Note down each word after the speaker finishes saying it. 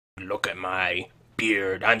look at my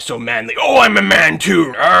beard. I'm so manly. Oh, I'm a man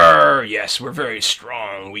too. Yes, we're very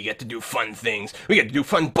strong. We get to do fun things. We get to do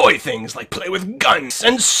fun boy things like play with guns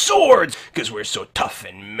and swords because we're so tough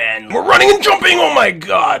and manly. We're running and jumping. Oh my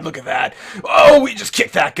god, look at that. Oh, we just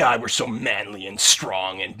kicked that guy. We're so manly and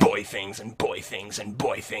strong and boy things and boy things and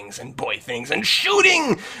boy things and boy things and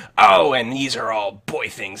shooting. Oh, and these are all boy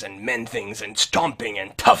things and men things and stomping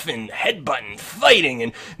and tough and headbutting, fighting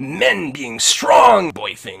and men being strong.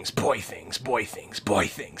 Boy things, boy things, boy things. Boy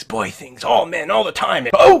things, all men, all the time.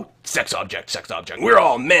 Oh, sex object, sex object. We're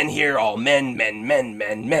all men here, all men,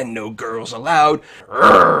 no girls allowed.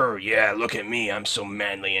 Yeah, look at me, I'm so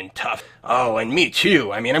manly and tough. Oh, and me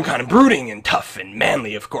too. I mean, I'm kind of brooding and tough and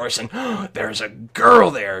manly, of course, and there's a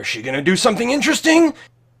girl there. Is she gonna do something interesting?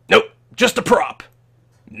 Nope, just a prop.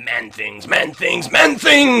 Man things, man things, man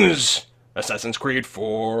things! Assassin's Creed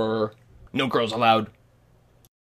 4. No girls allowed.